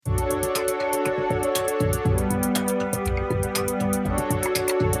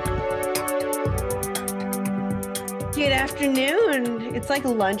afternoon. It's like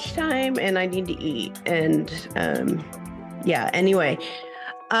lunchtime and I need to eat. And anyway.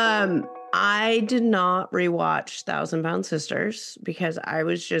 I did not rewatch Thousand Pound Sisters because I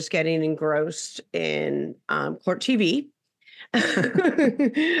was just getting engrossed in court TV.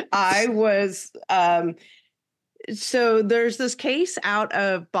 I was so there's this case out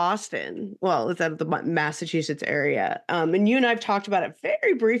of Boston. Well, it's out of the Massachusetts area. And you and I've talked about it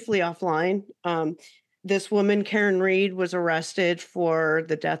very briefly offline. This woman, Karen Reed, was arrested for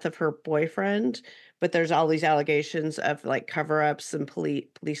the death of her boyfriend, but there's all these allegations of like cover-ups and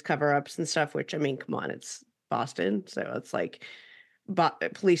police cover-ups and stuff, which, I mean, come on, it's Boston. So it's like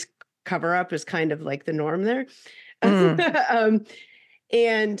police cover-up is kind of like the norm there.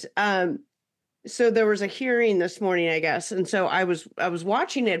 So there was a hearing this morning, I guess. And so I was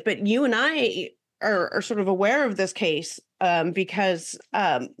watching it, but you and I are sort of aware of this case because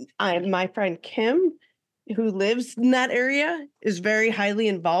my friend Kim, who lives in that area, is very highly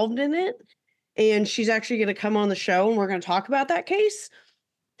involved in it. And she's actually going to come on the show and we're going to talk about that case.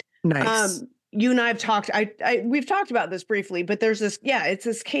 Nice. You and I have talked, we've talked about this briefly, but there's this, it's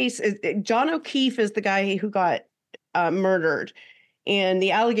this case. John O'Keefe is the guy who got murdered. And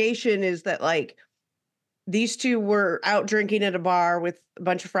the allegation is that like these two were out drinking at a bar with a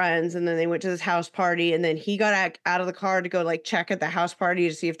bunch of friends. And then they went to this house party. And then he got out of the car to go like check at the house party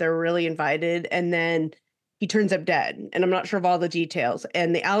to see if they were really invited. And then he turns up dead. And I'm not sure of all the details.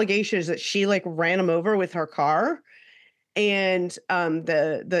 And the allegation is that she like ran him over with her car. And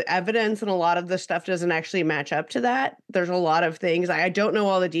the evidence and a lot of the stuff doesn't actually match up to that. There's a lot of things. I don't know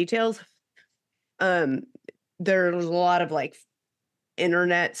all the details. There's a lot of like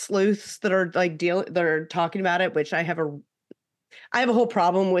internet sleuths that are like that are talking about it, which I have a whole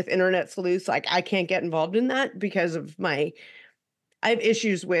problem with internet sleuths. Like I can't get involved in that because of I have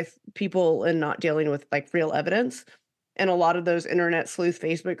issues with people and not dealing with like real evidence. And a lot of those internet sleuth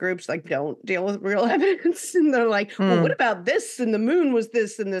Facebook groups like don't deal with real evidence. And they're like, well, what about this? And the moon was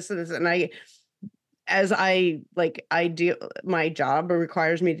this and this and this. And my job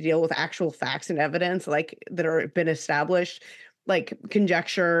requires me to deal with actual facts and evidence like that are been established, like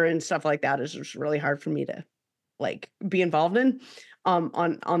conjecture and stuff like that is just really hard for me to like be involved in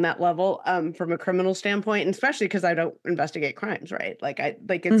on that level from a criminal standpoint, and especially because I don't investigate crimes, right? Like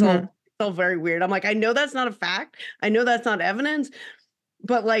it's all very weird. I'm like, I know that's not a fact. I know that's not evidence,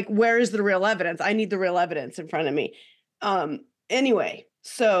 but like, where is the real evidence? I need the real evidence in front of me. Anyway,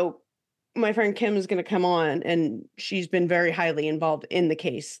 so my friend Kim is going to come on and she's been very highly involved in the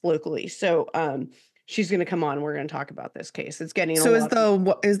case locally. So she's going to come on and we're going to talk about this case. It's getting is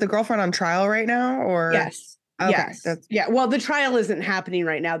the girlfriend on trial right now or? Yes. Okay. Yes. Well, the trial isn't happening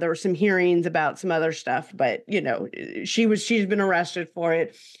right now. There were some hearings about some other stuff, but you know, she's been arrested for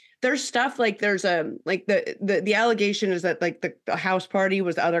it. There's stuff like there's the allegation is that like the house party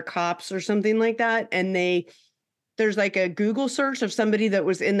was other cops or something like that. And there's like a Google search of somebody that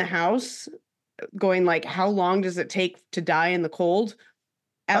was in the house going like, how long does it take to die in the cold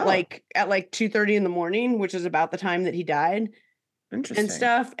at like 2:30 in the morning, which is about the time that he died. Interesting. And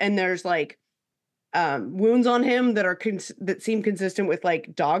stuff. And there's like wounds on him that that seem consistent with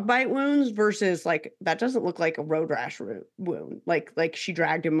like dog bite wounds versus like that doesn't look like a road rash wound, like she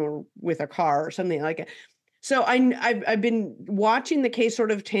dragged him with a car or something like it. So I've been watching the case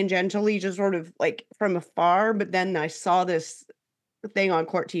sort of tangentially, just sort of like from afar, but then I saw this thing on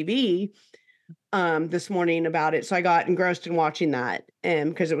Court TV this morning about it, so I got engrossed in watching that,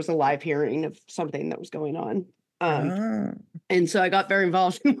 because it was a live hearing of something that was going on. And so I got very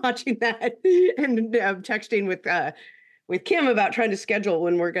involved in watching that and texting with Kim about trying to schedule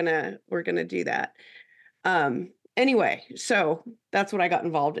when we're gonna do that. Anyway, so that's what I got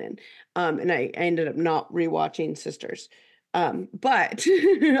involved in. And I ended up not rewatching Sisters. But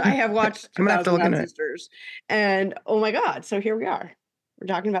I have watched I'm gonna have to look into Sisters. And oh my God, so here we are. We're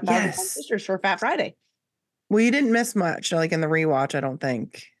talking about Thousand Pound Sisters for Fat Friday. Well, you didn't miss much, like in the rewatch, I don't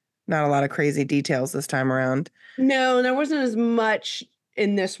think. Not a lot of crazy details this time around. No, there wasn't as much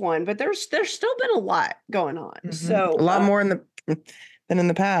in this one, but there's still been a lot going on. So a lot more than in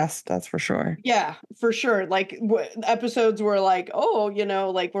the past, that's for sure. Yeah, for sure. Like episodes were like, oh, you know,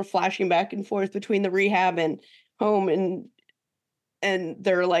 like we're flashing back and forth between the rehab and home, and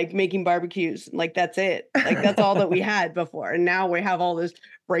they're like making barbecues. Like that's it. Like that's all that we had before. And now we have all this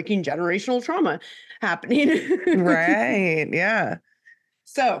breaking generational trauma happening. Right. Yeah.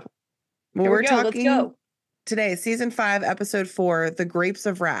 So we're talking today, season 5, episode 4, The Grapes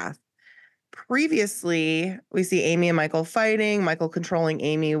of Wrath. Previously, we see Amy and Michael fighting, Michael controlling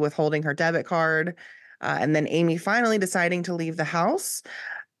Amy, withholding her debit card, and then Amy finally deciding to leave the house.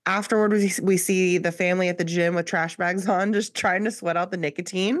 Afterward, we see the family at the gym with trash bags on, just trying to sweat out the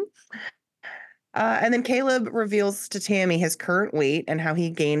nicotine. And then Caleb reveals to Tammy his current weight and how he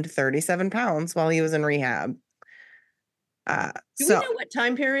gained 37 pounds while he was in rehab. Do we know what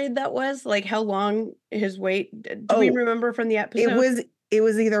time period that was? Like how long his weight? Do we remember from the episode? It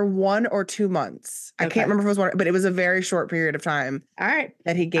was either 1 or 2 months. Okay. I can't remember if it was 1, but it was a very short period of time. All right.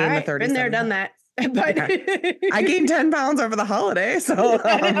 That he gained the 37. Been there, done that. But yeah. I gained 10 pounds over the holiday. So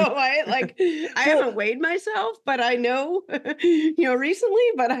I know, right? Like I haven't weighed myself, but I know, recently,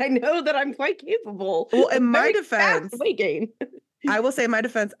 but I know that I'm quite capable. Well, in my defense, weight gain. I will say in my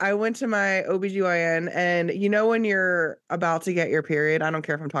defense, I went to my OBGYN and when you're about to get your period, I don't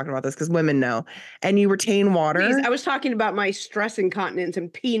care if I'm talking about this because women know, and you retain water. Please, I was talking about my stress incontinence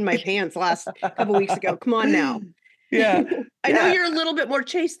and peeing my pants last couple weeks ago. Come on now. Yeah. I know you're a little bit more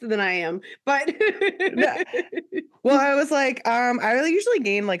chaste than I am, but well, I was like, I really usually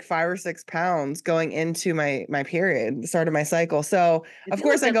gain like 5 or 6 pounds going into my period, the start of my cycle. So of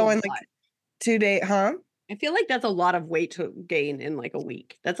course I go in like 2 days, huh? I feel like that's a lot of weight to gain in like a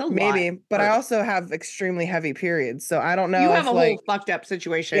week. That's a lot. Maybe, but I also have extremely heavy periods, so I don't know. You have a whole fucked up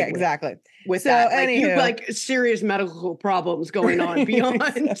situation. Yeah, exactly. With that, like you have like serious medical problems going on beyond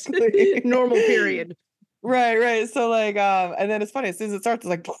normal period. Right. So like, and then it's funny, as soon as it starts, it's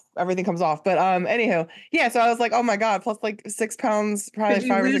like everything comes off. But anyhow, yeah. So I was like, oh my God, plus like 6 pounds, probably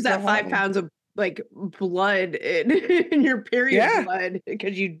 5 or 6 that 5 pounds of like blood in your period blood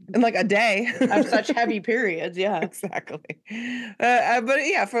because you in like a day have such heavy periods. Yeah, exactly. But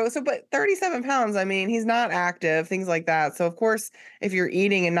yeah, but 37 pounds. I mean, he's not active, things like that. So of course, if you're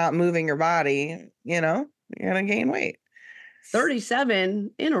eating and not moving your body, you're gonna gain weight.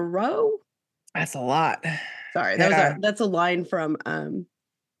 37 in a row. That's a lot. Sorry, that's a line from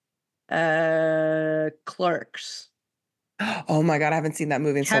Clerks. Oh my God, I haven't seen that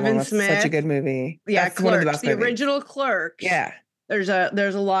movie in so long. That's such a good movie. Yeah, that's Clerks, the original Clerks. Yeah. There's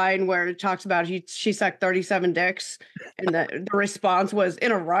a line where it talks about she sucked 37 dicks, and the response was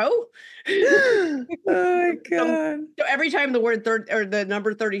in a row. Oh my God. So every time the word the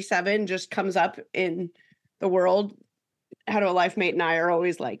number 37 just comes up in the world, How to a Life Mate and I are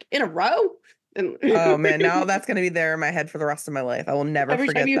always like, in a row. Oh man, now that's gonna be there in my head for the rest of my life. I will never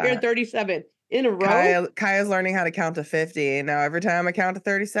forget that. Every time you hear 37 in a row. Kaya's learning how to count to 50. Now every time I count to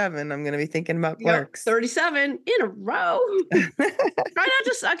 37, I'm gonna be thinking about Clerks. 37 in a row. Try not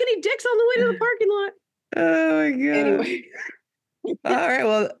to suck any dicks on the way to the parking lot. Oh my God. Anyway. All right.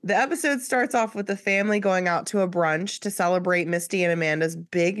 Well, the episode starts off with the family going out to a brunch to celebrate Misty and Amanda's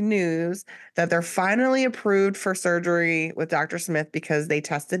big news that they're finally approved for surgery with Dr. Smith because they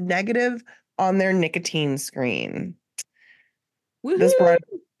tested negative on their nicotine screen. This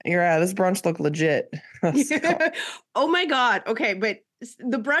brunch looked legit. Oh my God. Okay, but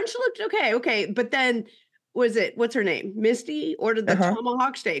the brunch looked okay. Okay, but then what's her name? Misty ordered the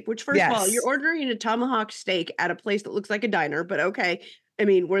tomahawk steak, which first of all, you're ordering a tomahawk steak at a place that looks like a diner, but okay. I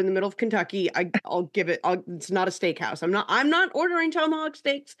mean, we're in the middle of Kentucky. I'll give it. It's not a steakhouse. I'm not ordering tomahawk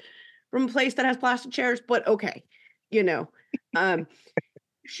steaks from a place that has plastic chairs, but okay.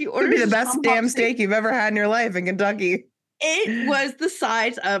 She orders the best damn steak you've ever had in your life in Kentucky. It was the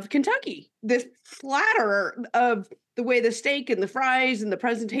size of Kentucky. This platter of the way the steak and the fries and the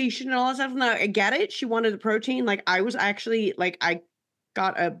presentation and all that stuff. Now I get it. She wanted the protein. Like I was actually I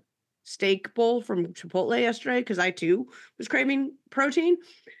got a steak bowl from Chipotle yesterday because I too was craving protein.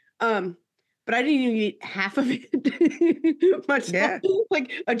 But I didn't even eat half of it. Much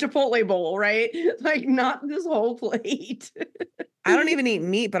like a Chipotle bowl, right? Like not this whole plate. I don't even eat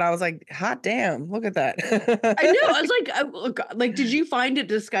meat, but I was like, hot damn, look at that. I know. I was like, did you find it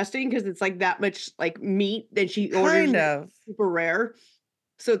disgusting? Because it's like that much like meat that she orders super rare.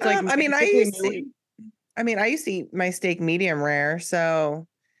 So it's like, I used to eat my steak medium rare. So,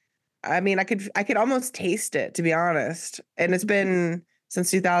 I mean, I could almost taste it, to be honest. And it's been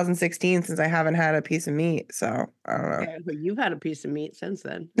since 2016 since I haven't had a piece of meat. So I don't know. Yeah, but you've had a piece of meat since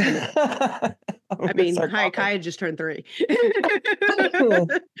then. I mean, Kaya just turned 3. That's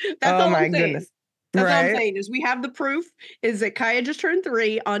all I'm saying. Goodness. That's all I'm saying is we have the proof is that Kaya just turned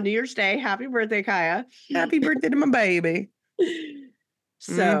 3 on New Year's Day. Happy birthday, Kaya. Happy birthday to my baby.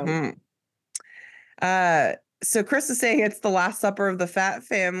 So so Chris is saying it's the last supper of the fat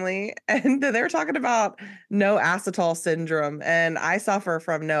family, and they're talking about no acetol syndrome, and I suffer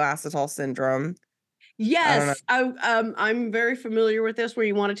from no acetol syndrome. Yes, I'm very familiar with this, where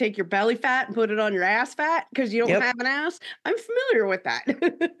you want to take your belly fat and put it on your ass fat because you don't have an ass. I'm familiar with that.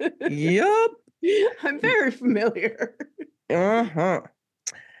 Yep, I'm very familiar.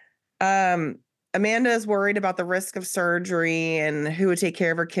 Amanda is worried about the risk of surgery and who would take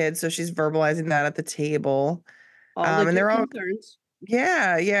care of her kids, so she's verbalizing that at the table. All And legit they're all, concerns.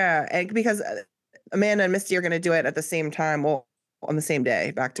 yeah, yeah, and because Amanda and Misty are going to do it at the same time, well, on the same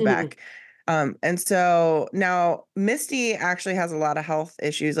day, back to Mhm. back. And so now Misty actually has a lot of health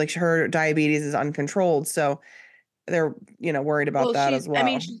issues, like her diabetes is uncontrolled, so they're worried about Well, that as I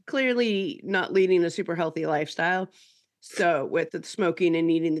mean, well. she's clearly not leading a super healthy lifestyle. So with the smoking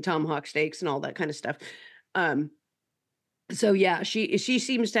and eating the tomahawk steaks and all that kind of stuff. Um, so yeah, she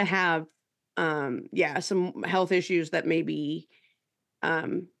seems to have yeah, some health issues that maybe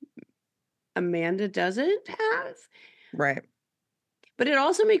um Amanda doesn't have. Right. But it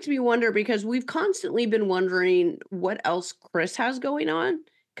also makes me wonder because we've constantly been wondering what else Chris has going on.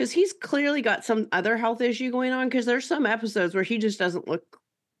 Because he's clearly got some other health issue going on. Because there's some episodes where he just doesn't look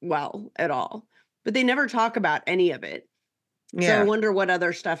well at all. But they never talk about any of it. So I Yeah. wonder what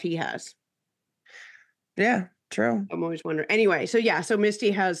other stuff he has. Yeah. True. I'm always wondering. Anyway, so yeah, so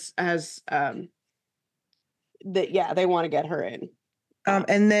Misty has that yeah, they want to get her in.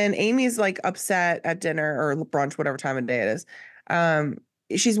 And then Amy's like upset at dinner or brunch, whatever time of day it is. Um,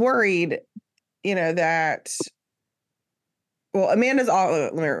 she's worried, that well, let me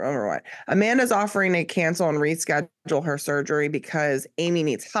remember. Amanda's offering to cancel and reschedule her surgery because Amy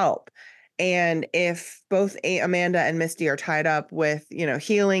needs help. And if both Amanda and Misty are tied up with,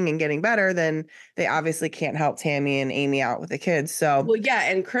 healing and getting better, then they obviously can't help Tammy and Amy out with the kids. So, Well, yeah,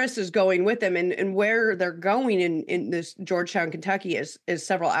 and Chris is going with them, and where they're going in this Georgetown, Kentucky, is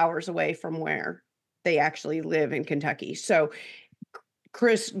several hours away from where they actually live in Kentucky. So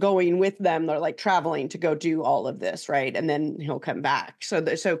Chris going with them, they're like traveling to go do all of this, right? And then he'll come back.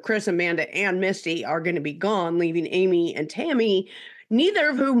 So Chris, Amanda, and Misty are going to be gone, leaving Amy and Tammy, neither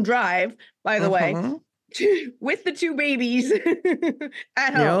of whom drive, by the way, uh-huh. with the two babies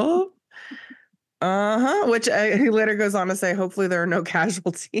at home. Yep. Uh-huh. Which he later goes on to say, hopefully there are no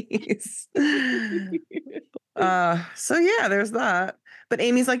casualties. So yeah, there's that. But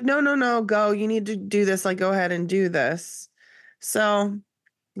Amy's like, no, no, no, go. You need to do this. Like, go ahead and do this. So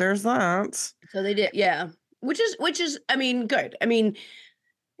there's that. So they did, yeah. Which is, I mean, good. I mean,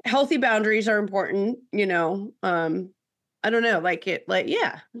 healthy boundaries are important, you know. I don't know, like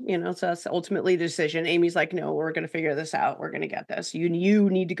yeah, so that's ultimately the decision. Amy's like, no, we're gonna figure this out. We're gonna get this. You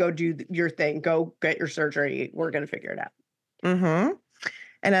need to go do your thing. Go get your surgery. We're gonna figure it out. Mm-hmm.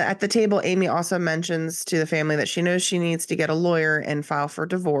 And at the table, Amy also mentions to the family that she knows she needs to get a lawyer and file for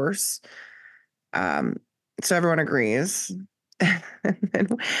divorce. Um, so everyone agrees.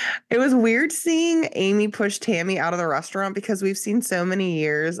 And it was weird seeing Amy push Tammy out of the restaurant because we've seen so many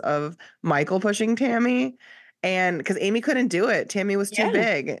years of Michael pushing Tammy. And because Amy couldn't do it, Tammy was too Yeah,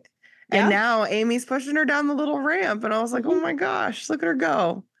 big. And yeah. now Amy's pushing her down the little ramp. And I was like, oh Mhm. my gosh, look at her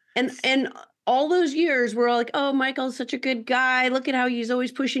go. And all those years we're all like, oh, Michael's such a good guy. Look at how he's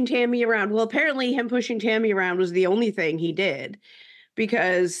always pushing Tammy around. Well, apparently him pushing Tammy around was the only thing he did.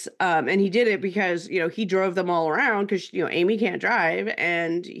 Because and he did it because he drove them all around because Amy can't drive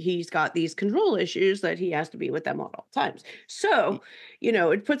and he's got these control issues that he has to be with them at all times. So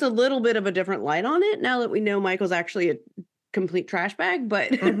it puts a little bit of a different light on it now that we know Michael's actually a complete trash bag.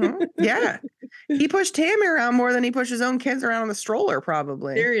 But Mm-hmm. Yeah. He pushed Tammy around more than he pushed his own kids around in the stroller,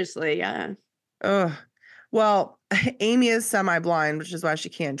 probably. seriously, yeah. Ugh. Well, Amy is semi-blind, which is why she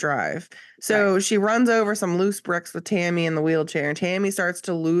can't drive. Right. So she runs over some loose bricks with Tammy in the wheelchair, and Tammy starts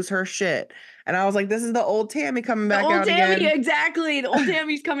to lose her shit. And I was like, this is the old Tammy coming The back old out Tammy, again. exactly. The old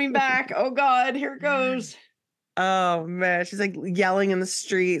Tammy's coming back. Oh God, here it goes. Oh man, she's like yelling in the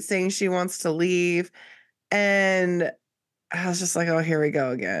street, saying she wants to leave. And I was just like, oh, here we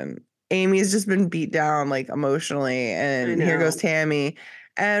go again. Amy's just been beat down like emotionally, I and here goes know. Tammy.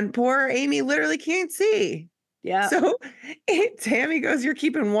 And poor Amy literally can't see. Yeah. So Tammy goes, you're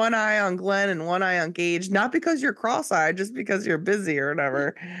keeping one eye on Glenn and one eye on Gage, not because you're cross-eyed, just because you're busy or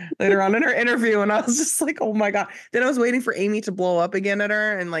whatever. Later on in her interview, and I was just like, oh my God. Then I was waiting for Amy to blow up again at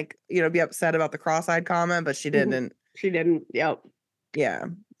her and like, be upset about the cross-eyed comment, but she didn't. She didn't. Yep. Yeah.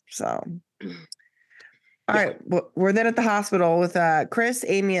 So all Yeah. right, we're then at the hospital with Chris,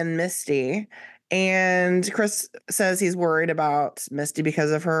 Amy, and Misty. And Chris says he's worried about Misty because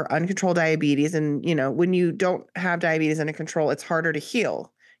of her uncontrolled diabetes. And, when you don't have diabetes under control, it's harder to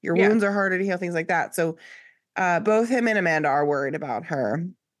heal. Your Yeah. wounds are harder to heal, things like that. So both him and Amanda are worried about her.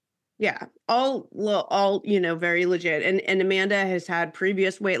 Yeah, all very legit. And Amanda has had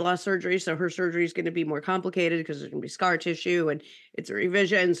previous weight loss surgery, so her surgery is going to be more complicated because there's going to be scar tissue and it's a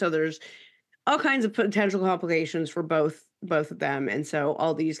revision. So there's all kinds of potential complications for both of them, and so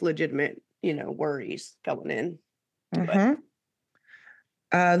all these legitimate worries going in to it. Mm-hmm.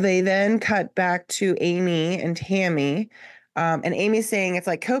 They then cut back to Amy and Tammy. And Amy's saying it's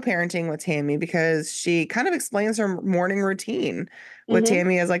like co-parenting with Tammy because she kind of explains her morning routine with Mm-hmm.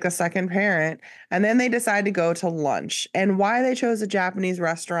 Tammy as like a second parent. And then they decide to go to lunch. And why they chose a Japanese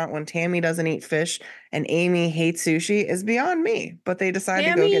restaurant when Tammy doesn't eat fish and Amy hates sushi is beyond me. But they decide to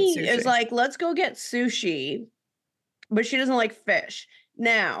go get Tammy is sushi. like, let's go get sushi, but she doesn't like fish.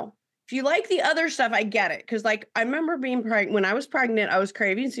 Now, if you like the other stuff, I get it. Because, like, I remember being pregnant. When I was pregnant, I was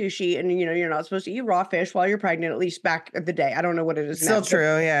craving sushi. And, you're not supposed to eat raw fish while you're pregnant, at least back in the day. I don't know what it is Still now.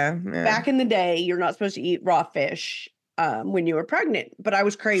 true, yeah. Back in the day, you're not supposed to eat raw fish when you were pregnant. But I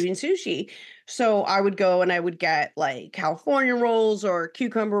was craving sushi. So I would go and I would get, like, California rolls or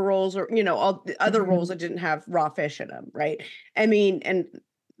cucumber rolls or, all the other rolls that didn't have raw fish in them, right? I mean, and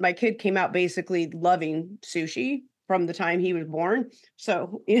my kid came out basically loving sushi from the time he was born.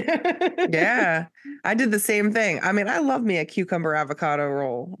 So, Yeah, I did the same thing. I mean, I love me a cucumber avocado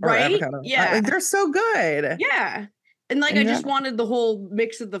roll or right? avocado. Yeah. Like they're so good. Yeah. And like And I you just have wanted the whole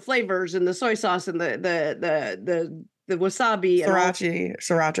mix of the flavors and the soy sauce and the wasabi and all.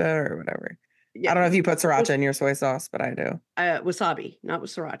 sriracha or whatever. I Yeah, don't know if you put sriracha in your soy sauce, but I do. wasabi, not with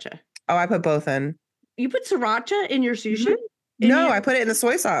sriracha. Oh, I put both in. You put sriracha in your sushi? Mhm. In No, your I put it in the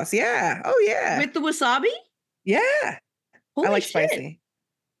soy sauce. Yeah. Oh, yeah. with the wasabi? Yeah. I Holy like shit. spicy.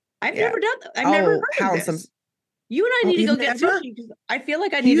 I've Yeah. never done that. I've never I'll heard of pound some. this. You and I Oh, need to you've go get never? sushi because I feel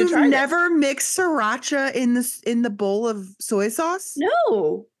like I need to You've try this. never mixed sriracha in the bowl of soy sauce?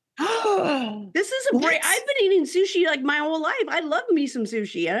 No. Oh, This is a what? great. I've been eating sushi like my whole life. I love me some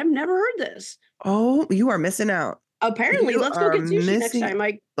sushi, and I've never heard this. Oh, you are missing out. Apparently, You let's go are get sushi next missing,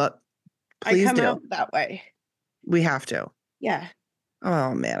 time. but I please come do. out that way. We have to. Yeah.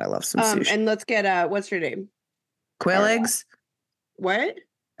 Oh man, I love some sushi. And let's get what's your name? Quail Or, eggs? what?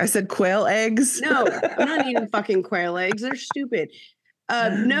 I said quail eggs. No, I'm not eating fucking quail eggs. They're stupid.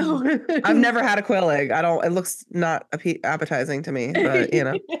 No. I've never had a quail egg. I don't. It looks not appetizing to me. But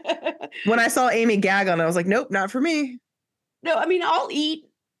when I saw Amy gag on it, I was like, nope, not for me. No, I mean, I'll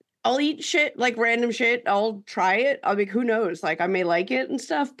eat shit, like random shit. I'll try it. I'll be, who knows? Like, I may like it and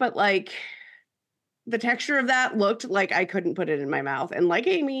stuff, but like the texture of that looked like I couldn't put it in my mouth. And like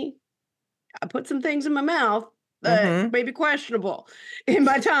Amy, I put some things in my mouth that Mm-hmm. may be questionable in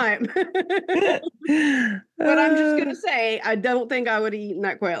my time. But I'm just Uh, gonna say, I don't think I would have eaten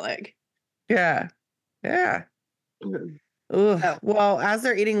that quail egg. yeah, yeah. Mhm. Ugh. Oh, Well, as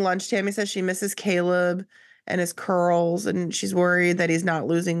they're eating lunch, Tammy says she misses Caleb and his curls, and she's worried that he's not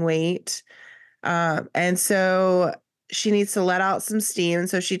losing weight. And so she needs to let out some steam.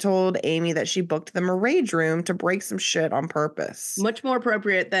 So she told Amy that she booked them a rage room to break some shit on purpose. much more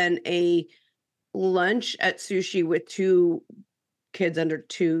appropriate than a lunch at sushi with two kids under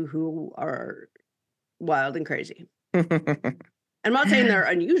 2 who are wild and crazy. I'm not saying they're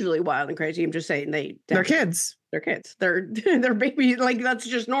unusually wild and crazy. I'm just saying They're kids. They're kids. They're baby. Like that's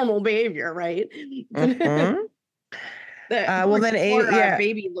just normal behavior, right? Mhm. Well, then Amy, yeah,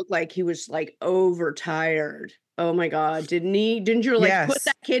 baby looked like he was like overtired. Oh my god, didn't he? Didn't you like put yes.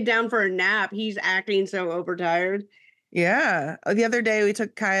 that kid down for a nap? He's acting so overtired. Yeah. The other day we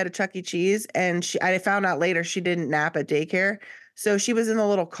took Kaya to Chuck E. Cheese and I found out later she didn't nap at daycare. So she was in the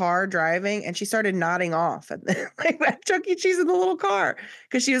little car driving and she started nodding off at like at Chuck E. Cheese in the little car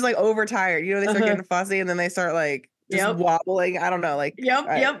because she was like overtired. They start Uh-huh. getting fussy and then they start like just Yep. wobbling. I don't know. Like, Yep.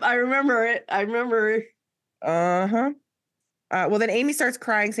 I remember it. I remember. uh-huh. Well, then Amy starts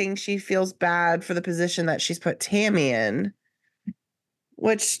crying, saying she feels bad for the position that she's put Tammy in,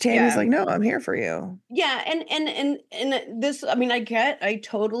 which Tammy's Yeah. like, no, I'm here for you. Yeah, and this, I mean, I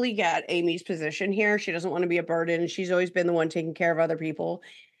totally get Amy's position here. She doesn't want to be a burden. She's always been the one taking care of other people.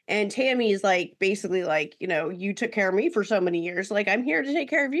 And Tammy's like basically like, you took care of me for so many years. Like, I'm here to take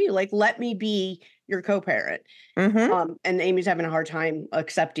care of you. Like, let me be your co-parent. Mm-hmm. And Amy's having a hard time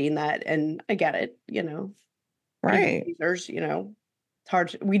accepting that. And I get it, people Right. pleasers, it's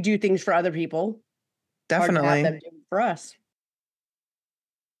hard. We do things for other people. Hard to have them Definitely. do it for us.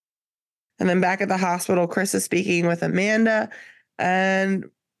 And then back at the hospital, Chris is speaking with Amanda. And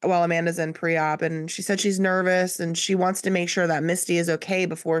while Amanda's in pre-op, and she said she's nervous and she wants to make sure that Misty is okay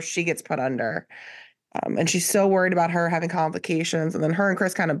before she gets put under. And she's so worried about her having complications. And then her and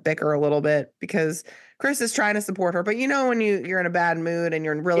Chris kind of bicker a little bit because Chris is trying to support her. But when you're in a bad mood and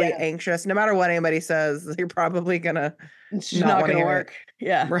you're really anxious, no matter what anybody says, you're probably gonna It's just not not want to going to hear work.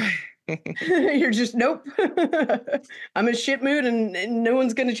 Yeah. it. Right. You're just, nope. I'm in shit mood and no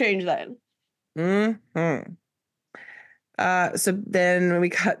one's going to change that. Mm-hmm. So then we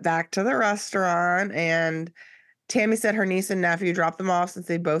cut back to the restaurant and Tammy said her niece and nephew dropped them off since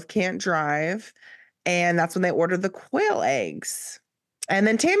they both can't drive. And that's when they ordered the quail eggs. And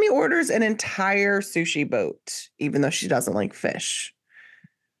then Tammy orders an entire sushi boat, even though she doesn't like fish.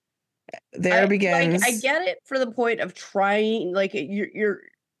 There I begins. get it for the point of trying, like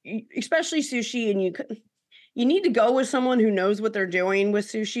especially sushi, and you need to go with someone who knows what they're doing with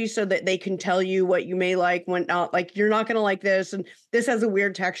sushi so that they can tell you what you may like, when not. Like, you're not going to like this, and this has a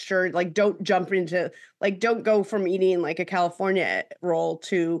weird texture. Like, don't jump into, like, don't go from eating like a California roll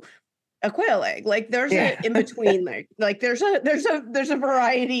to a quail egg. Like, there's a Yeah. in between. Like there's a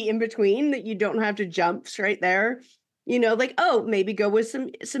variety in between that you don't have to jump straight there. Like, oh, maybe go with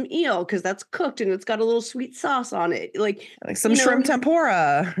some eel because that's cooked and it's got a little sweet sauce on it. Like, Like some shrimp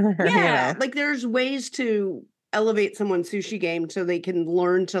tempura, yeah, like there's ways to elevate someone's sushi game so they can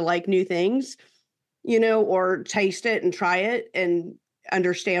learn to like new things, or taste it and try it and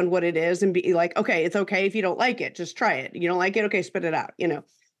understand what it is and be like, okay, it's okay if you don't like it, just try it. You don't like it, okay, spit it out.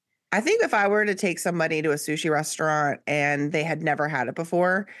 I think if I were to take somebody to a sushi restaurant and they had never had it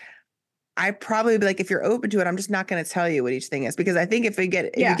before, I probably be like, if you're open to it, I'm just not going to tell you what each thing is, because I think if you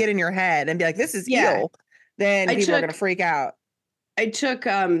Yeah. get in your head and be like, this is Yeah. eel, then I people are going took to freak out. I took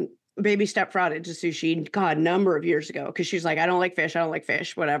baby stepfraught into sushi, God, a number of years ago, because she's like, I don't like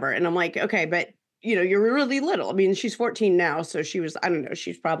fish, whatever. And I'm like, okay, but you're really little. I mean, she's 14 now, so she was, I don't know,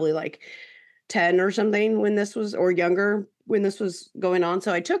 she's probably like 10 or something when this was, or younger when this was going on.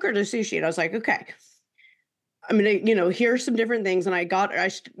 So I took her to sushi and I was like, okay, I'm gonna, here's some different things. And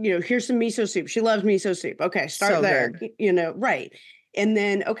here's some miso soup. She loves miso soup. Okay, start So there. good. Right. And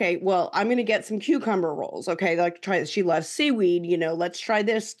then, okay, well, I'm gonna get some cucumber rolls. Okay, like, try this. She loves seaweed. Let's try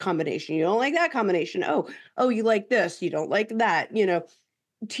this combination. You don't like that combination. Oh, you like this. You don't like that.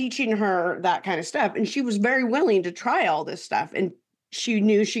 Teaching her that kind of stuff, and she was very willing to try all this stuff. And she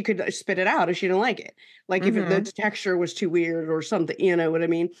knew she could spit it out if she didn't like it. Like, if the texture was too weird or something. You know what I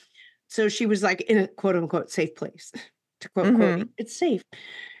mean? So she was like in a quote unquote safe place, to quote Corey. It's safe.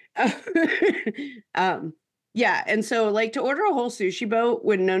 um, yeah. And so, like, to order a whole sushi boat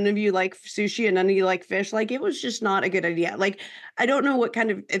when none of you like sushi and none of you like fish, like, it was just not a good idea. Like, I don't know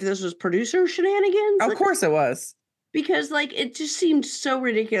if this was producer shenanigans. Of course it was. Because, like, it just seemed so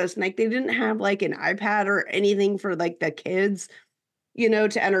ridiculous. And, like, they didn't have like an iPad or anything for like the kids,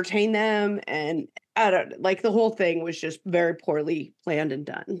 to entertain them. And I don't, like, the whole thing was just very poorly planned and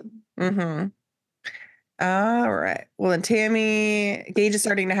done. All right. Well, then Gage is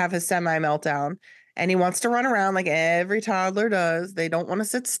starting to have his semi meltdown, and he wants to run around like every toddler does. They don't want to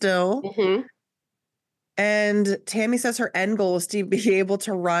sit still. And Tammy says her end goal is to be able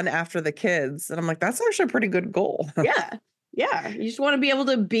to run after the kids. And I'm like, that's actually a pretty good goal. Yeah. Yeah. You just want to be able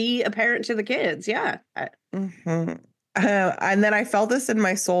to be a parent to the kids. Yeah. And then I felt this in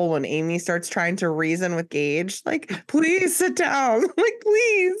my soul when Amy starts trying to reason with Gage, like, please sit down. Like,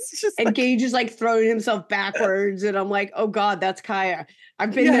 please. And Gage is like throwing himself backwards. And I'm like, oh God, that's Kaya.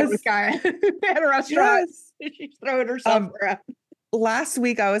 I've been there with Kaya at a restaurant. Yes. She's throwing herself around. Last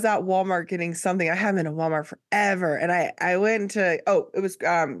week I was at Walmart getting something. I haven't been to Walmart forever. And I went to, it was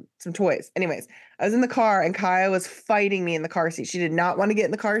some toys. Anyways, I was in the car and Kaya was fighting me in the car seat. She did not want to get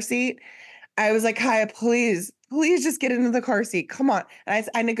in the car seat. I was like, Kaya, please just get into the car seat. Come on. And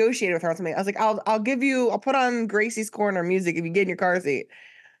I negotiated with her on something. I was like, I'll put on Gracie's Corner music if you get in your car seat.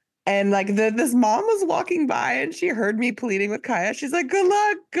 And like this mom was walking by and she heard me pleading with Kaya. She's like, good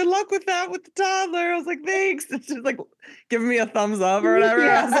luck with that with the toddler. I was like, thanks. And she's like giving me a thumbs up or whatever.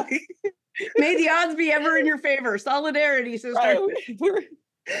 Yeah. I was like, may the odds be ever in your favor. Solidarity, sister. Right.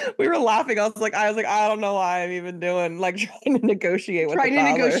 We were laughing. I was like, I don't know why I'm even doing, like, trying to negotiate with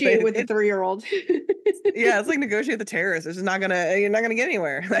the 3-year-old. Yeah, it's like negotiate with the terrorists. You're not gonna get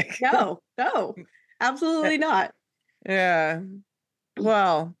anywhere. Like, no, absolutely not. Yeah.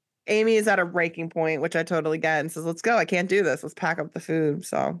 Well, Amy is at a breaking point, which I totally get, and says, let's go. I can't do this. Let's pack up the food.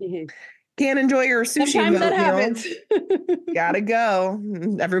 So can't enjoy your sushi. Sometimes that happens. Gotta go.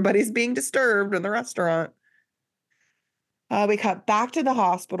 Everybody's being disturbed in the restaurant. We cut back to the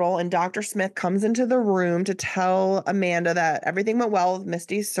hospital, and Dr. Smith comes into the room to tell Amanda that everything went well with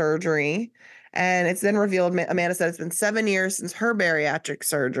Misty's surgery. And it's then revealed, Amanda said it's been 7 years since her bariatric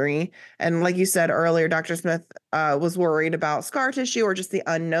surgery. And like you said earlier, Dr. Smith was worried about scar tissue or just the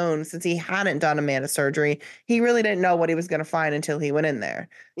unknown since he hadn't done Amanda's surgery. He really didn't know what he was going to find until he went in there.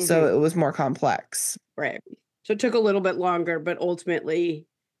 So it was more complex. Right. So it took a little bit longer, but ultimately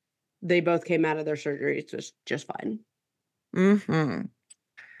they both came out of their surgery just fine.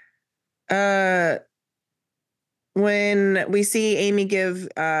 When we see Amy give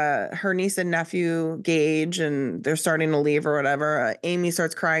her niece and nephew Gage, and they're starting to leave or whatever, Amy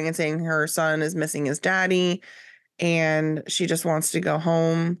starts crying and saying her son is missing his daddy, and she just wants to go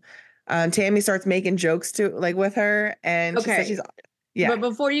home. Tammy starts making jokes with her, and she says Yeah. But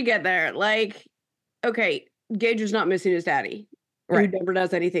before you get there, like, okay, Gage is not missing his daddy, who Right. never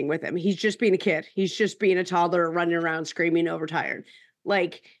does anything with him. He's just being a kid. He's just being a toddler running around screaming overtired.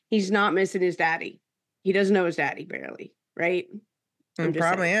 Like, he's not missing his daddy. He doesn't know his daddy barely, right? I'm just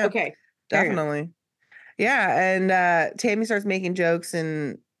Probably, saying. yeah. Okay, carry on. Definitely. Yeah, and Tammy starts making jokes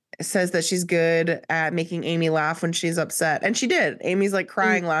and says that she's good at making Amy laugh when she's upset. And she did. Amy's like Mm,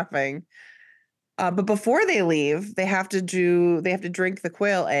 crying, laughing. But before they leave, they have to drink the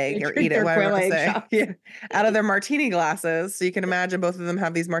quail they egg or eat drink it, their whatever I quail want to egg say. shots. Yeah. Out of their martini glasses. So you can imagine both of them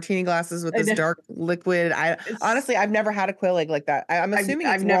have these martini glasses with I this know. dark liquid. I It's honestly I've never had a quail egg like that. I'm assuming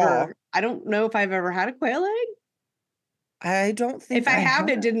it's I've raw. never I don't know if I've ever had a quail egg. I don't If think I I have, have.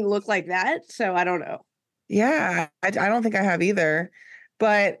 it didn't look like that, so I don't know. Yeah, I don't think I have either.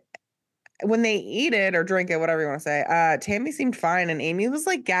 But when they eat it or drink it, whatever you want to say, Tammy seemed fine and Amy was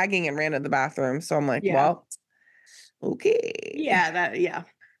like gagging and ran to the bathroom. So I'm like, Yeah. well, okay. Yeah, that yeah.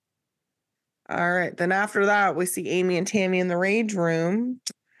 All right. Then after that, we see Amy and Tammy in the rage room.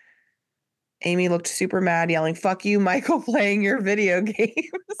 Amy looked super mad, yelling, "Fuck you, Michael, playing your video games."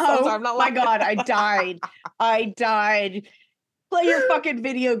 I'm sorry, Oh I'm not my laughing. god, I died. I died. Play your fucking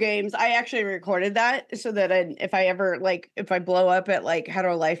video games. I actually recorded that so that if I ever like if I blow up at like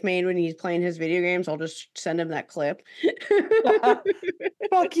Hetero Life Main when he's playing his video games, I'll just send him that clip. Video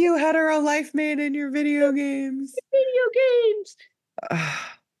Fuck you, hetero life mate, in your video games. games.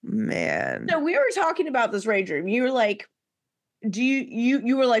 Ah, man. So we were talking about this rage room. You were like, do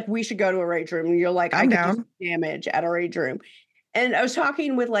you were like, we should go to a rage room. And you're like, I I'm could do some down. damage at a rage room. And I was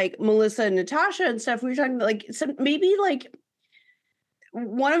talking with like Melissa and Natasha and stuff. We were talking about like some maybe like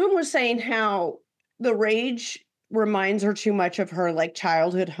one of them was saying how the rage reminds her too much of her like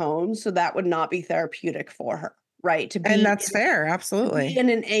childhood home, so that would not be therapeutic for her, right? And that's fair. To be Absolutely. in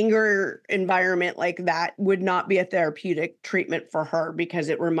an anger environment like that would not be a therapeutic treatment for her because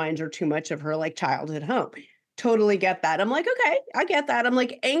it reminds her too much of her like childhood home. Totally get that. I'm like, okay, I get that. I'm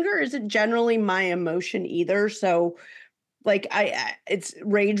like, anger isn't generally my emotion either, so like it's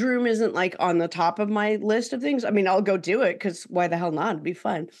rage room isn't like on the top of my list of things. I mean, I'll go do it because why the hell not? It'd be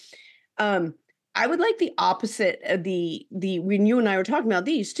fun. Um, I would like the opposite of the when you and I were talking about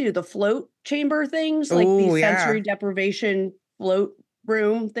these too, the float chamber things, like Oh, these yeah. sensory deprivation float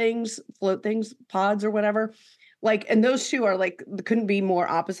room things, float things, pods or whatever. Like, and those two are like couldn't be more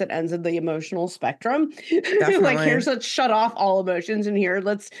opposite ends of the emotional spectrum. Like, Definitely. here's let's shut off all emotions, and here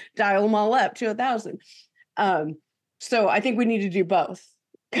let's dial them all up to 1,000. Um, so I think we need to do both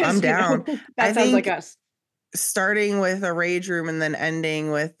I'm because down. I that sounds like think us. starting with a rage room and then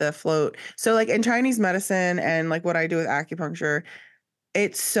ending with the float. So like in Chinese medicine and like what I do with acupuncture,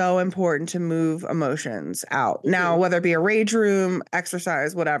 it's so important to move emotions out. Now, Mhm. whether it be a rage room,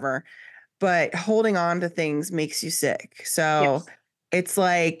 exercise, whatever, but holding on to things makes you sick. So Yes. it's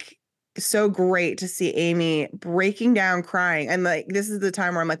like so great to see Amy breaking down crying. And like this is the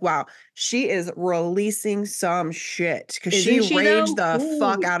time where I'm like, wow, she is releasing some shit because she Isn't she raged though? the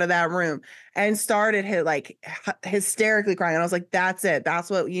fuck Ooh, out of that room and started hysterically crying. And I was like, that's it. That's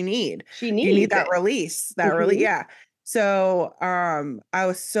what you need. she You need needs that it. release. That really, Mhm. yeah. So I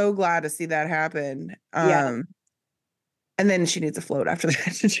was so glad to see that happen. Yeah. And then she needs a float after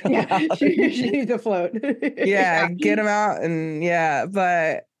that to chill Yeah. out. She needs a float. Yeah, Yeah. get him out and yeah,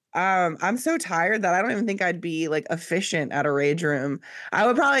 but I'm so tired that I don't even think I'd be like efficient at a rage room. I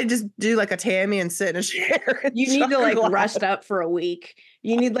would probably just do like a Tammy and sit in a chair and You need to chuck a like glass. rest up for a week.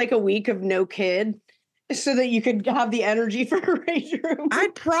 You need like a week of no kid so that you could have the energy for a rage room.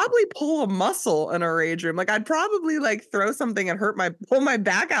 I'd probably pull a muscle in a rage room. Like I'd probably like throw something and pull my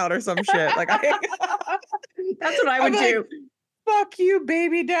back out or some shit. Like That's what I I'm would like, do. fuck you,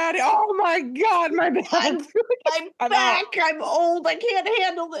 baby daddy. Oh my God, my back. I'm I'm back. out. I'm old. I can't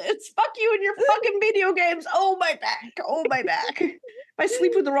handle this. Fuck you and your fucking video games. Oh my back. Oh my back. If I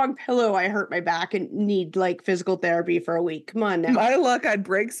sleep with the wrong pillow, I hurt my back and need like physical therapy for a week. Come on now. My luck, I'd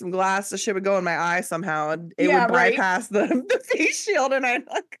break some glass. The shit would go in my eye somehow. And it Yeah, would right. bypass the face shield, and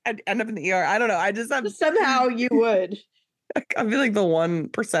I'd end up in the ER. I don't know. I just have. Somehow you would. I feel like the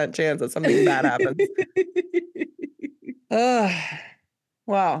 1% chance that something bad happens. Ugh.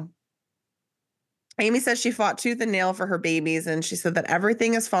 Wow. Amy says she fought tooth and nail for her babies, and she said that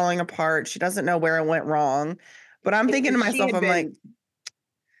everything is falling apart. She doesn't know where it went wrong. But I'm thinking to She myself, had I'm like, been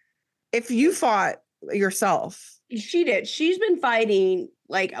if you fought yourself, She did. She's been fighting.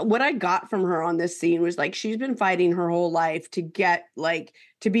 Like what I got from her on this scene was like she's been fighting her whole life to get like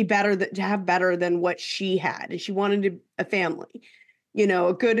to be better to have better than what she had, and she wanted a family,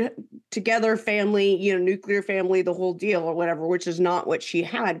 a good together family, nuclear family, the whole deal or whatever, which is not what she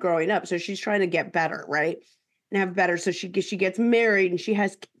had growing up. So she's trying to get better, right? and have better. So she gets married and she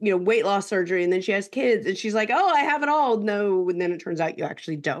has, you know, weight loss surgery, and then she has kids, and she's like, oh, I have it all. No, and then it turns out you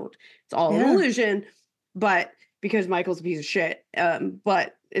actually don't. It's all an Yeah. illusion, but because Michael's a piece of shit.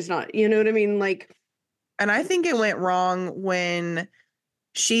 But it's not, you know what I mean? Like, and I think it went wrong when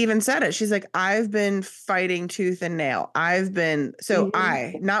she even said it. She's like, I've been fighting tooth and nail.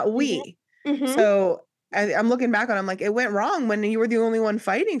 Not we. Mm-hmm. So I'm looking back on it, I'm like, it went wrong when you were the only one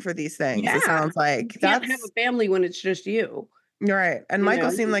fighting for these things. It Yeah, sounds like you can't have a family when it's just you. right. And You Michael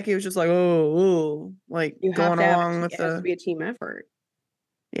know, seemed like he was just like, oh, like you have going to have along with it has to the, be a team effort.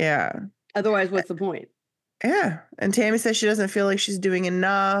 yeah. Otherwise, what's the point? Yeah. And Tammy says she doesn't feel like she's doing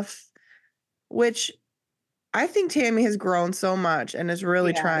enough, which I think Tammy has grown so much and is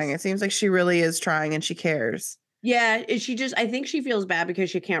really trying. Yes. It seems like she really is trying and she cares. Yeah, I think she feels bad because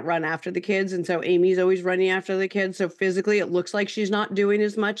she can't run after the kids. And so Amy's always running after the kids. So physically, it looks like she's not doing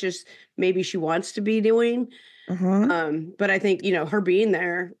as much as maybe she wants to be doing. Mm-hmm. But I think, you know, her being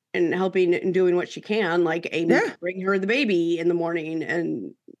there and helping and doing what she can, like Amy Yeah. could bring her the baby in the morning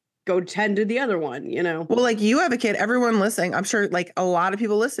and go tend to the other one, you know? Well, like you have a kid, everyone listening, I'm sure like a lot of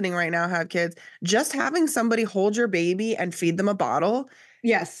people listening right now have kids. Just having somebody hold your baby and feed them a bottle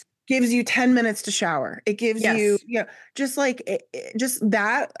Yes. gives you 10 minutes to shower. It gives you, Yes. just like just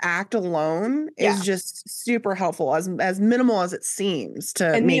that act alone is Yeah. just super helpful, as minimal as it seems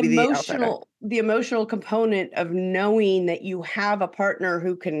to And maybe the outsider. the emotional component of knowing that you have a partner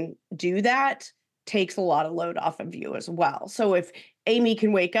who can do that takes a lot of load off of you as well. So if Amy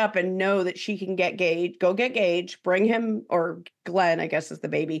can wake up and know that she can go get Gage, bring him, or Glenn, I guess is the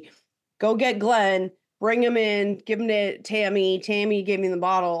baby, go get Glenn, bring him in, give him to Tammy give me the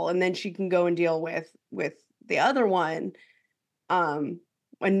bottle, and then she can go and deal with the other one. And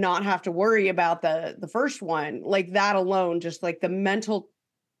not have to worry about the first one. Like that alone, just like the mental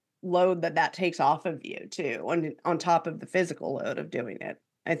load that takes off of you too, on top of the physical load of doing it,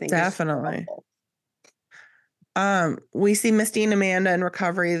 I think is super Definitely. helpful. We see Misty and Amanda in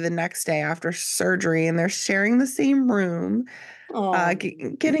recovery the next day after surgery, and they're sharing the same room, Oh,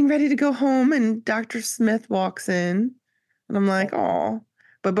 getting ready to go home. And Dr. Smith walks in, and I'm like, oh.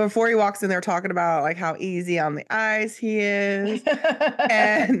 But before he walks in, they're talking about like how easy on the eyes he is,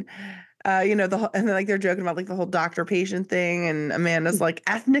 and and then, like they're joking about like the whole doctor patient thing, and Amanda's like,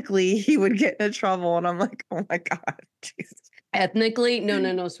 ethnically, he would get into trouble, and I'm like, oh my god, Jesus. Ethnically,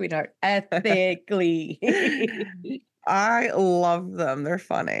 no, sweetheart, ethically. I love them. They're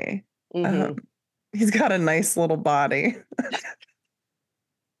funny. Mm-hmm. He's got a nice little body.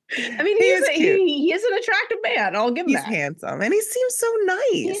 I mean, He is cute. he is an attractive man. I'll give him He's that. handsome and he seems so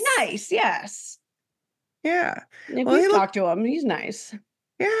He's nice. nice, yes. Yeah. If Well, we've talked to him, he's nice.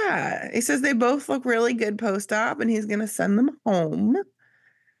 yeah. He says they both look really good post-op and he's going to send them home.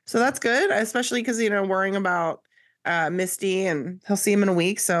 So that's good, especially because, worrying about Misty, and he'll see him in a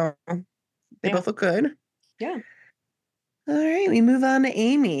week. So they both look good. Yeah. All right, we move on to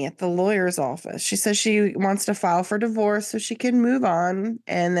Amy at the lawyer's office. She says she wants to file for divorce so she can move on.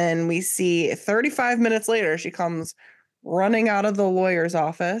 And then we see 35 minutes later, she comes running out of the lawyer's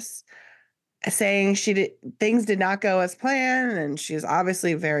office saying things did not go as planned, and she's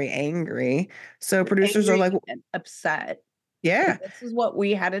obviously very angry. So producers are Angry like, and upset. yeah, And this is what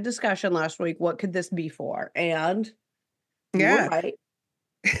we had a discussion last week. What could this be for? And you were yeah. right.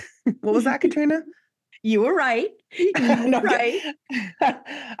 What was that, Katrina? You were right. You No, were right.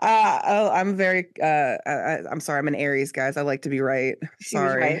 I'm very I'm sorry, I'm an Aries, guys. I like to be right. She was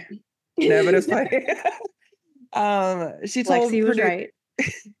Sorry. right. No, but it's funny. She told Lexi was right.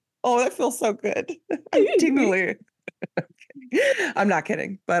 oh, that feels so good. I'm tingly. I'm not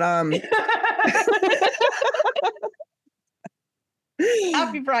kidding, but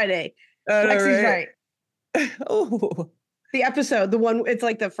Happy Friday. I know, Lexi's right? right. Oh, The episode, the one, it's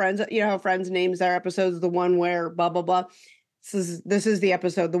like the Friends, you know how Friends names their episodes, the one where blah blah blah. This is the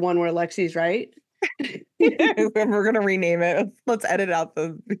episode, the one where Lexi's right. we're gonna rename it. Let's edit out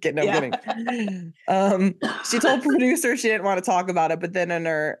the beginning. No, Yeah. She told producer she didn't want to talk about it, but then in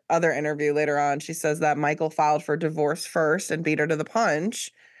her other interview later on, she says that Michael filed for divorce first and beat her to the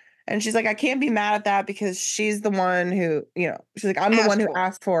punch. And she's like, I can't be mad at that because she's the one who, she's like, I'm the one who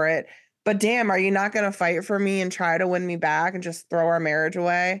asked for it. But damn, are you not going to fight for me and try to win me back and just throw our marriage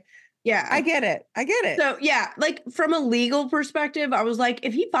away? Yeah. I get it. So yeah, like from a legal perspective, I was like,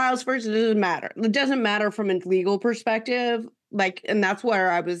 if he files first, it doesn't matter. It doesn't matter from a legal perspective. Like, and that's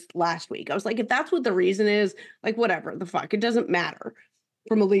where I was last week. I was like, if that's what the reason is, like, whatever the fuck, it doesn't matter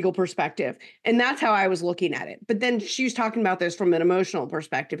from a legal perspective. And that's how I was looking at it. But then she was talking about this from an emotional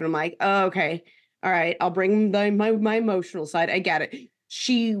perspective. And I'm like, oh, okay. All right. I'll bring my emotional side. I get it.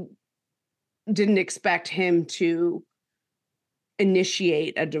 She didn't expect him to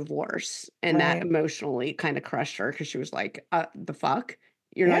initiate a divorce, and that Right. emotionally kind of crushed her because she was like, the fuck?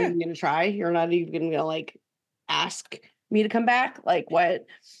 You're not Yeah. even gonna try? You're not even gonna like ask me to come back? Like what?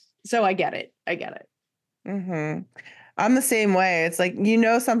 So I get it. I get it. Mhm. I'm the same way. It's like,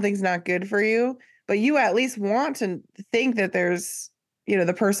 something's not good for you, but you at least want to think that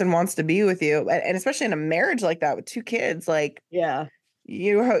the person wants to be with you. And especially in a marriage like that with 2 kids, like Yeah.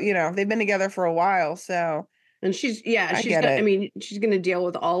 they've been together for a while, so And I she's get got, I it. mean, she's going to deal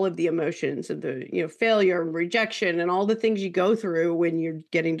with all of the emotions of the, failure and rejection and all the things you go through when you're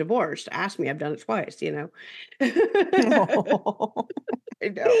getting divorced. Ask me, I've done it twice. I know.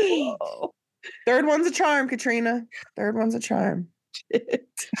 Third one's a charm, Katrina. Third one's a charm.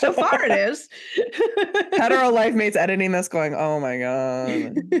 So far it is. Hetero life mates editing this going, oh my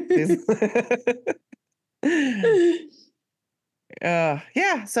God.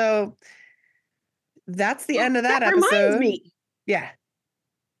 Yeah, so that's the Well, end of that that reminds episode. me. Yeah.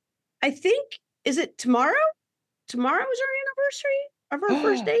 I think, is it tomorrow? Tomorrow is our anniversary of our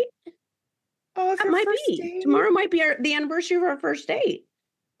first Oh, date? of That your might first be. date? Tomorrow might be the anniversary of our first date.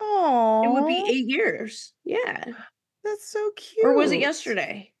 It would be Oh, 8 years. Yeah. that's so Or was it cute.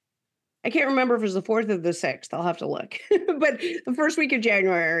 yesterday? I can't remember if it was the 4th or the 6th. I'll have to look. But the first week of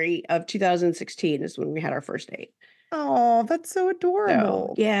January of 2016 is when we had our first date. Oh, that's so So,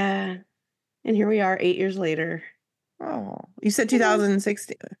 adorable. yeah. And here we are 8 years later. Oh, you said Yeah.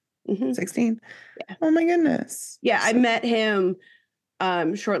 2016? Mhm. 16? Yeah. Oh my goodness. Yeah, I So, met him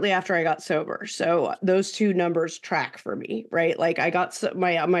shortly after I got sober. So those two numbers track for me, right? Like I got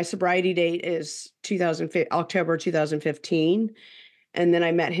my sobriety date is October 2015, and then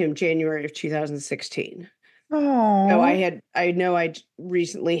I met him January of 2016. So oh, I know I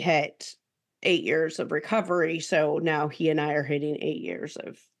recently hit 8 years of recovery, so now he and I are hitting 8 years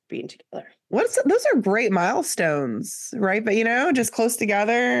of being together. those are great milestones, right? But just close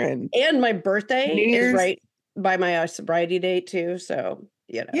together and And my birthday New is Year's. right by my sobriety date too, so,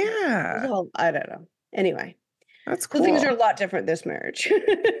 it's Yeah, all, I don't know. Anyway. that's So things are a cool. lot different this marriage.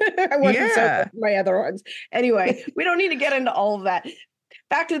 I wasn't sober Yeah. for my other ones. Anyway, we don't need to get into all of that.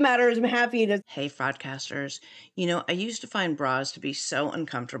 Fact of the matter is, I'm happy to. Hey, fraudcasters. I used to find bras to be so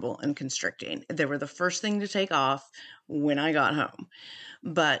uncomfortable and constricting. They were the first thing to take off when I got home.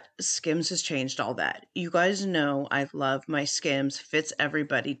 But Skims has changed all that. You guys know I love my Skims Fits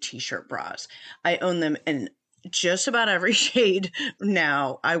Everybody t-shirt bras. I own them in just about every shade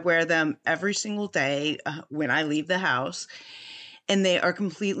now. I wear them every single day when I leave the house, and they are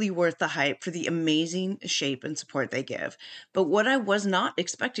completely worth the hype for the amazing shape and support they give. But what I was not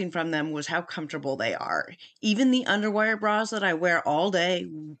expecting from them was how comfortable they are. Even the underwire bras that I wear all day,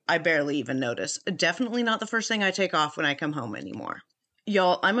 I barely even notice. Definitely not the first thing I take off when I come home anymore.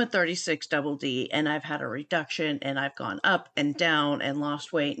 Y'all, I'm a 36 double D, and I've had a reduction, and I've gone up and down and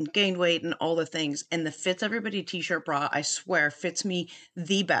lost weight and gained weight and all the things. And the Fits Everybody t-shirt bra, I swear, fits me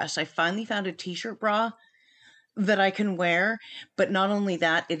the best. I finally found a t-shirt bra that I can wear, but not only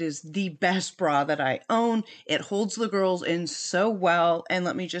that, it is the best bra that I own. It holds the girls in so well, and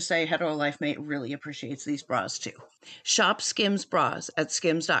let me just say, Hetero Life Mate really appreciates these bras too. Shop Skims bras at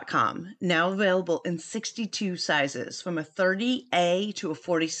skims.com, now available in 62 sizes from a 30A to a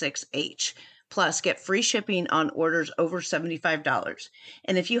 46H. Plus, get free shipping on orders over $75.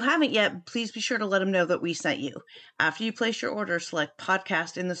 And if you haven't yet, please be sure to let them know that we sent you. After you place your order, select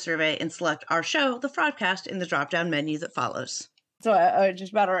podcast in the survey and select our show, The Fraudcast, in the drop-down menu that follows. So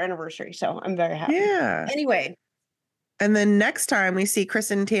just about our anniversary, so I'm very happy. Yeah. Anyway. And then next time we see Chris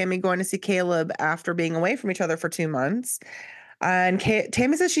and Tammy going to see Caleb after being away from each other for 2 months. And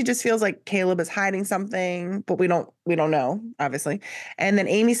Tammy says she just feels like Caleb is hiding something, but we don't know, obviously. And then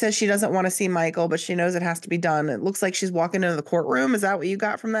Amy says she doesn't want to see Michael, but she knows it has to be done. It looks like she's walking into the courtroom. Is that what you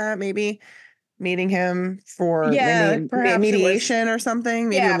got from that? Maybe meeting him for Yeah, maybe perhaps it was. mediation or something,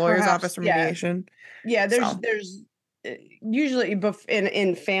 maybe a Yeah, lawyer's office perhaps. for Yeah. mediation. Yeah, there's So, usually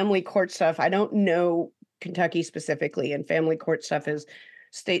in family court stuff, I don't know Kentucky specifically, and family court stuff is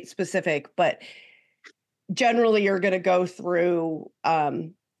state specific, but generally you're going to go through at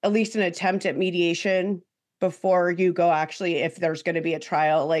least an attempt at mediation before you go, actually, if there's going to be a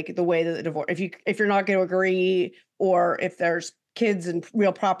trial, like the way that the divorce, if you're not going to agree, or if there's kids and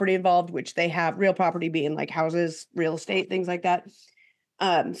real property involved, which they have, real property being like houses, real estate, things like that.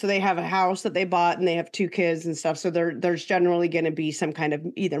 So they have a house that they bought and they have 2 kids and stuff. So there's generally going to be some kind of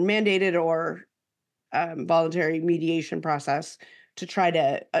either mandated or voluntary mediation process to try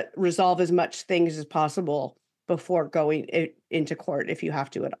to resolve as much things as possible before going into court, if you have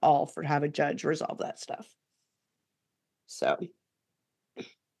to at all, for have a judge resolve that stuff. So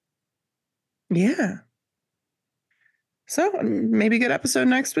Yeah. So maybe a good episode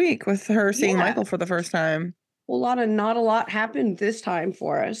next week with her seeing Michael for the first time. Not a lot happened this time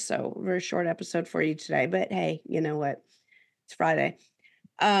for us. So very short episode for you today, but hey, you know what? It's Friday.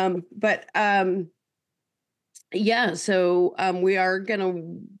 Yeah, so we are gonna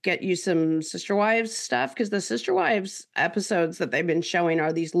get you some Sister Wives stuff, because the Sister Wives episodes that they've been showing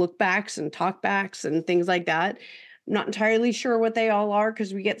are these look backs and talk backs and things like that. I'm not entirely sure what they all are,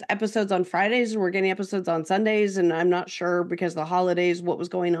 because we get episodes on Fridays and we're getting episodes on Sundays, and I'm not sure because of the holidays what was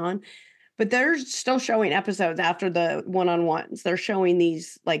going on. But they're still showing episodes after the one-on-ones. They're showing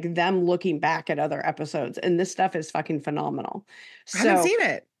these, like, them looking back at other episodes, and this stuff is fucking phenomenal. I haven't seen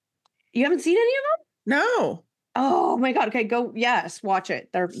it. You haven't seen any of them? No. Oh my God. Okay, watch it.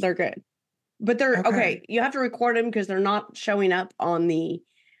 They're good. But they're okay. You have to record them because they're not showing up on the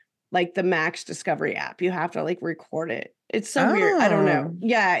Max Discovery app. You have to record it. It's so weird. I don't know.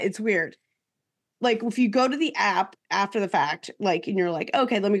 Yeah, it's weird. Like, if you go to the app after the fact, and you're like,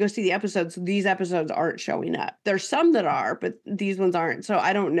 okay, let me go see the episodes. These episodes aren't showing up. There's some that are, but these ones aren't. So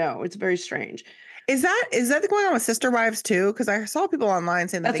I don't know. It's very strange. Is that going on with Sister Wives too? Because I saw people online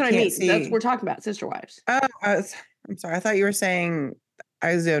saying that that's what I mean. That's what we're talking about, Sister Wives. Oh, I'm sorry. I thought you were saying,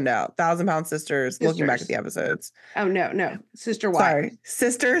 I zoned out. 1,000-Pound Sisters. Looking back at the episodes. Oh no, Sister Wives. Sorry,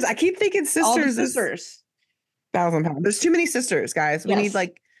 sisters. I keep thinking sisters. All the sisters. 1,000-Pound. There's too many sisters, guys. We need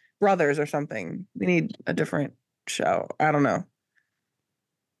brothers or something. We need a different show. I don't know.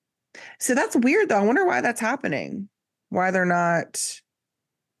 So that's weird though. I wonder why that's happening. Why they're not.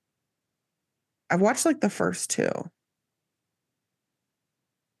 I've watched the first two.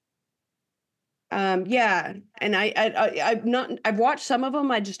 Yeah, and I've watched some of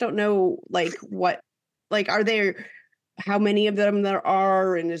them. I just don't know what are there, how many of them there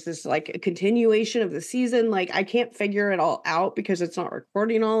are, and is this a continuation of the season? I can't figure it all out because it's not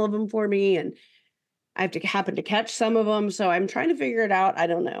recording all of them for me, and I have to happen to catch some of them, so I'm trying to figure it out. I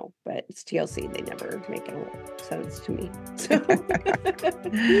don't know, but it's TLC. They never make any sense to me. So,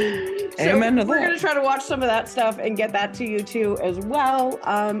 Amen to that. We're going to try to watch some of that stuff and get that to you too as well.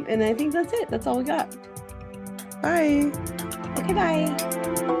 And I think that's it. That's all we got. Bye. Okay,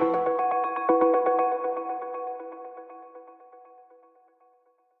 bye.